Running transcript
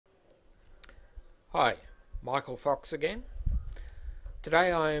Hi, Michael Fox again.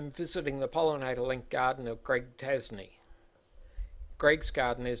 Today I am visiting the Pollinator Link garden of Greg Tasney. Greg's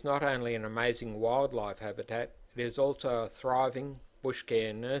garden is not only an amazing wildlife habitat, it is also a thriving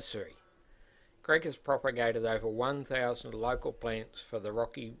bushcare nursery. Greg has propagated over 1,000 local plants for the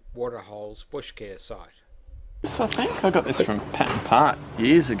Rocky Waterholes Buscare site. I think I got this from Patton Park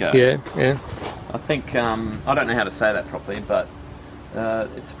years ago. Yeah. I think, I don't know how to say that properly, but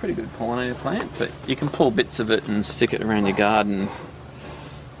it's a pretty good pollinator plant, but you can pull bits of it and stick it around your garden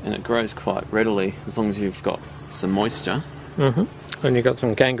and it grows quite readily as long as you've got some moisture. And you've got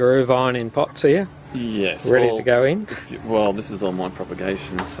some kangaroo vine in pots here? Yes. Ready to go in? Well, this is all my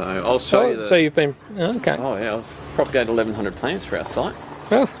propagation, so I'll show you. So you've been... Okay. Oh yeah, I've propagated 1,100 plants for our site.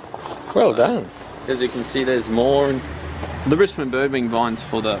 Well done. As you can see, there's more. And the Richmond birdwing vines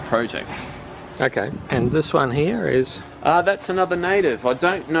for the project. Okay, and this one here is... That's another native. I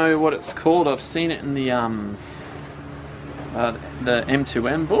don't know what it's called. I've seen it in the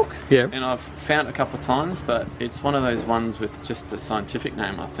M2M book, Yeah. and I've found it a couple of times, but it's one of those ones with just a scientific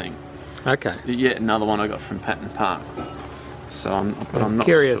name, I think. Okay. Yet another one I got from Patton Park. So I'm not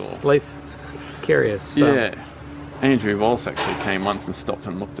curious, sure. leaf curious. Yeah. Andrew Walsh actually came once and stopped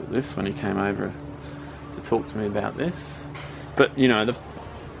and looked at this when he came over to talk to me about this. But you know,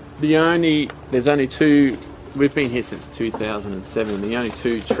 there's only two. We've been here since 2007. The only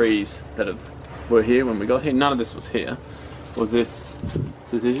two trees that were here when we got here. None of this was here. Was this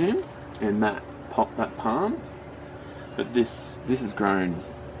syzygium and that palm. But this has grown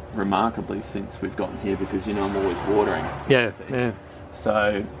remarkably since we've gotten here because you know I'm always watering. Yeah.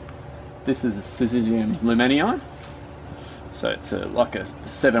 So this is Syzygium lumenii. So it's like a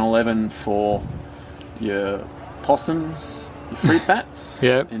 7-Eleven for your possums, your fruit bats,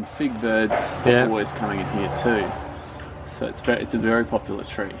 Yep. and fig birds are always coming in here too. So it's a very popular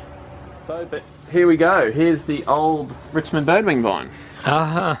tree. So, but here we go. Here's the old Richmond birdwing vine,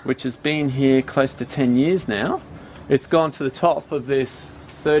 which has been here close to 10 years now. It's gone to the top of this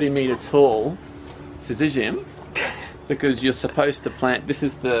 30-metre tall syzygium because you're supposed to plant. This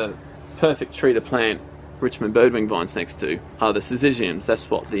is the perfect tree to plant Richmond birdwing vines next to are the syzygiums. That's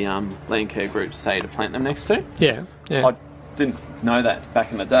what the land care groups say to plant them next to. Yeah. I didn't know that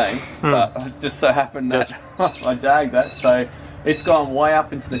back in the day, but it just so happened that I jagged that. So it's gone way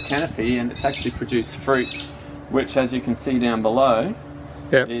up into the canopy and it's actually produced fruit, which as you can see down below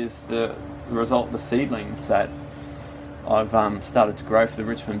is the result of the seedlings that I've started to grow for the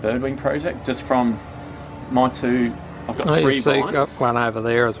Richmond birdwing project just from my two. I've got three vines. You've got one over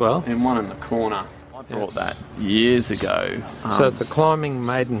there as well. And one in the corner. I bought that years ago. So it's a climbing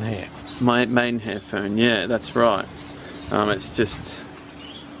maidenhair. Maidenhair fern, yeah, that's right.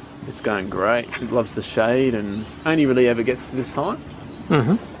 It's going great. It loves the shade and only really ever gets to this height.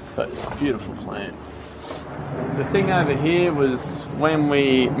 But it's a beautiful plant. The thing over here was when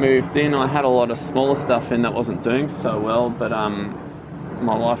we moved in, I had a lot of smaller stuff in that wasn't doing so well, but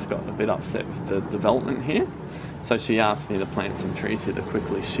my wife got a bit upset with the development here. So she asked me to plant some trees here to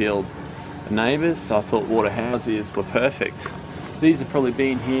quickly shield the neighbours. So I thought Waterhouses were perfect. These have probably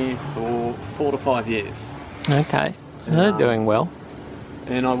been here for 4 to 5 years. Okay, they're doing well.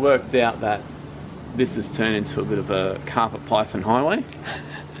 And I worked out that this has turned into a bit of a carpet python highway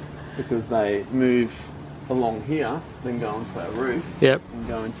because they move along here, then go onto our roof and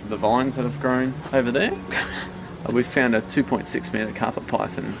go into the vines that have grown over there. We found a 2.6 metre carpet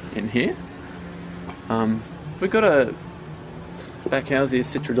python in here. We've got a Backhausia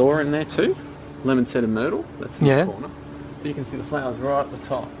citradora in there too, lemon-seeded myrtle, that's in the corner. You can see the flowers right at the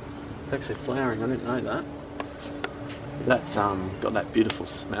top. It's actually flowering, I didn't know that. That's got that beautiful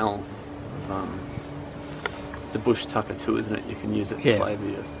smell of, it's a bush tucker too, isn't it? You can use it to flavour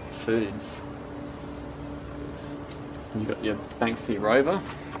your foods. You've got your Banksy rover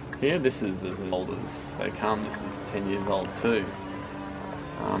here. This is as old as they come. This is 10 years old too.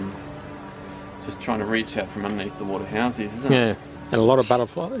 Just trying to reach out from underneath the waterhouses, isn't it? Yeah, and a lot of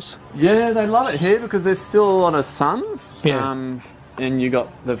butterflies. Yeah, they love it here because there's still a lot of sun. And they've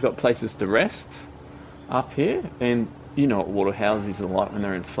got places to rest up here. And you know what waterhouses are like when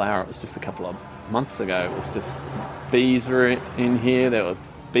they're in flower. It was just a couple of months ago. It was just bees were in here. There were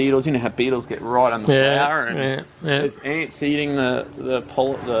beetles. You know how beetles get right on the flower, and there's ants eating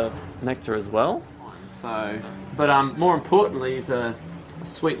the nectar as well. So, but more importantly, is a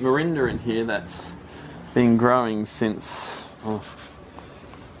sweet morinda in here that's been growing since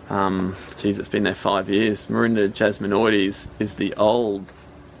it's been there 5 years. Morinda jasminoides is the old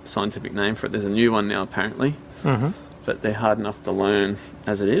scientific name for it. There's a new one now apparently, but they're hard enough to learn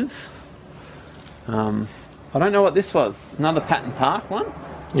as it is. I don't know what this was. Another Patton Park one.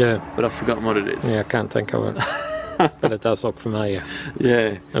 Yeah. but I've forgotten what it is. Yeah, I can't think of it. But it does look familiar.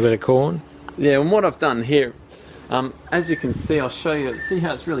 Yeah. A bit of corn. Yeah, and what I've done here, as you can see, I'll show you, see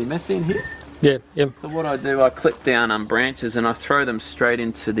how it's really messy in here? Yeah, yeah. So what I do, I clip down branches and I throw them straight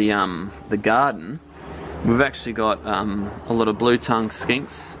into the garden. We've actually got a lot of blue-tongued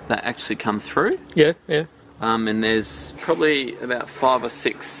skinks that actually come through. Yeah, yeah. And there's probably about 5 or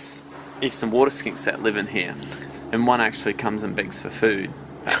 6 eastern water skinks that live in here. And one actually comes and begs for food,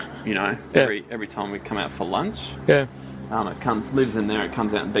 you know, every time we come out for lunch. Yeah. It lives in there, it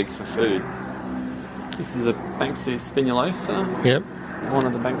comes out and begs for food. This is a Banksia spinulosa. Yep. One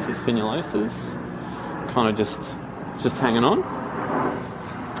of the Banksia spinulosas. Kind of just hanging on.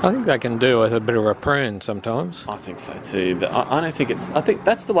 I think they can do with a bit of a prune sometimes. I think so too, but I don't think it's... I think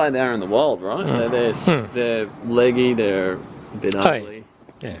that's the way they are in the wild, right? They're leggy, they're a bit ugly.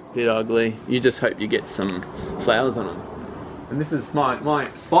 Yeah. A bit ugly. You just hope you get some flowers on them. And this is my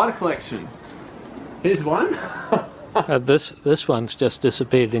spider collection. Here's one. This one's just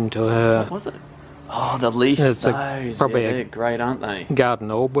disappeared into her... What was it? Oh, the leaf. It's probably they're great, aren't they?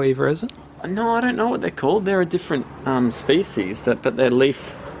 Garden orb weaver, is it? No, I don't know what they're called. They're a different species, but their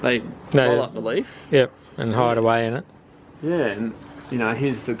leaf, they roll up the leaf. Yep, and hide away in it. Yeah, and you know,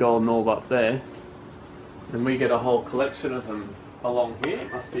 here's the golden orb up there. And we get a whole collection of them along here.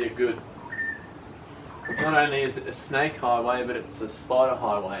 It must be a good... Not only is it a snake highway, but it's a spider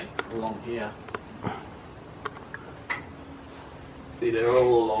highway along here. See, they're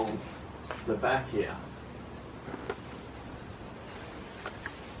all along the back here.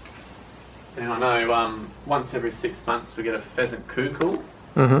 And I know once every 6 months we get a pheasant cuckoo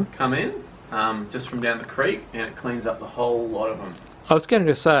come in just from down the creek, and it cleans up the whole lot of them. I was going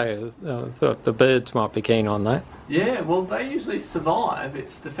to say, I thought the birds might be keen on that. Yeah, well, they usually survive.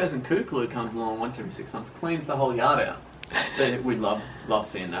 It's the pheasant cuckoo who comes along once every 6 months, cleans the whole yard out. We love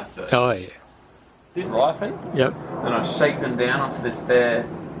seeing that bird. Oh yeah. This ripen. Yep. And I shake them down onto this bare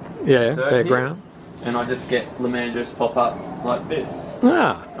bare ground. And I just get lamandras pop up like this.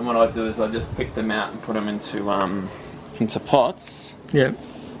 Ah. And what I do is I just pick them out and put them into pots. Yep.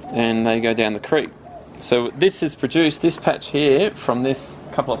 And they go down the creek. So this patch here from this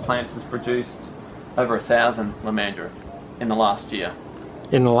couple of plants has produced over 1,000 lamandra in the last year.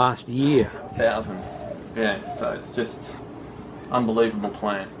 In the last year? 1,000. Yeah, so it's just unbelievable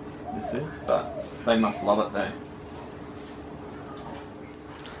plant, this is, but they must love it there.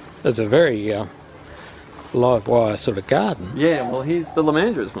 It's a very live wire sort of garden. Yeah, well here's the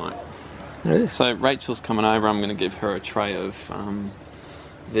lamandras, mate. Yeah. So Rachel's coming over, I'm going to give her a tray of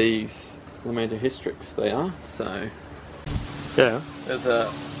these Lamandra hystrix, they are, so... Yeah. I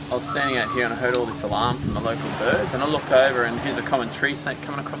was standing out here and I heard all this alarm from the local birds, and I look over and here's a common tree snake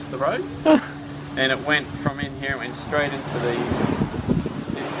coming across the road. And it went from in here, it went straight into this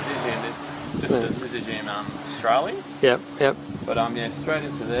syzygium, just a syzygium australian. Yep, yep. But yeah, straight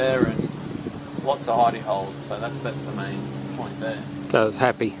into there, and lots of hidey holes, so that's the main point there. So it's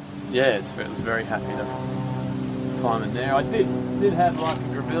happy. Yeah, it was very happy to climb in there. I did have like a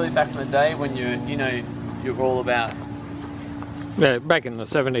grevillea back in the day when you're all about... Yeah, back in the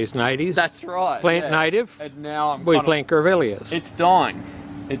 70s and 80s. That's right. Plant native. And now we plant grevilleas. It's dying.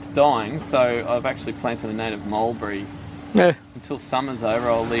 It's dying, so I've actually planted a native mulberry. Yeah. Until summer's over,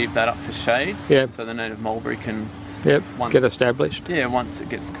 I'll leave that up for shade. Yeah. So the native mulberry can... Yep, get established. Yeah, once it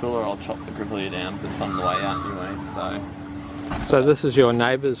gets cooler, I'll chop the grevillea down, because it's on the way out anyway, so... So this is your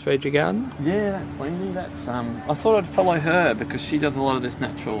neighbour's veggie garden? Yeah, that's Wendy. That's I thought I'd follow her because she does a lot of this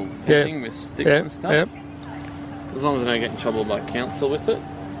natural hedging with sticks and stuff. Yep. As long as I don't get in trouble by council with it.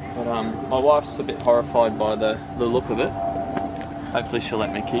 But my wife's a bit horrified by the look of it. Hopefully she'll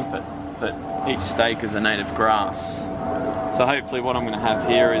let me keep it. But each stake is a native grass. So hopefully what I'm going to have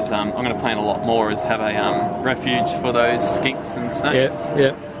here is I'm going to plant a lot more. Is have a refuge for those skinks and snakes.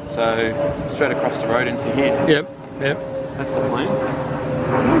 Yep. So straight across the road into here. Yep. Yep. That's the plan.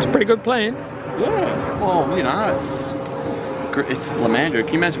 It's a pretty good plan. Yeah. Well, you know, it's lamandra. Can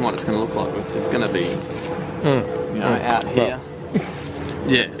you imagine what it's going to look like with? It's going to be, out here.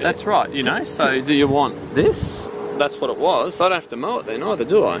 Yeah, that's right. You know. So, do you want this? That's what it was. I don't have to mow it then either,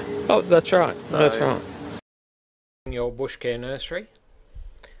 do I? Oh, that's right. So, that's right. Your Bushcare nursery.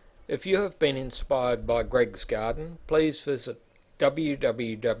 If you have been inspired by Greg's garden, please visit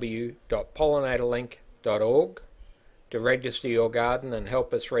www.pollinatorlink.org to register your garden and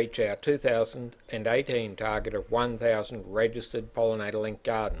help us reach our 2018 target of 1,000 registered Pollinator Link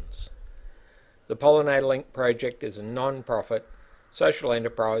gardens. The Pollinator Link project is a non-profit social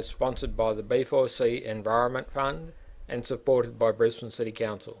enterprise sponsored by the B4C Environment Fund and supported by Brisbane City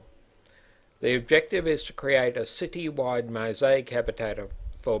Council. The objective is to create a city-wide mosaic habitat of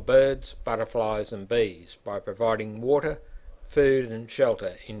for birds, butterflies and bees by providing water, food and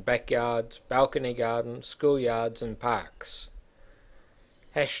shelter in backyards, balcony gardens, schoolyards and parks.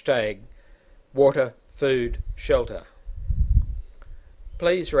 Hashtag water, food, shelter.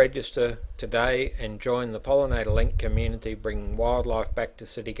 Please register today and join the Pollinator Link community bringing wildlife back to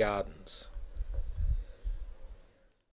city gardens.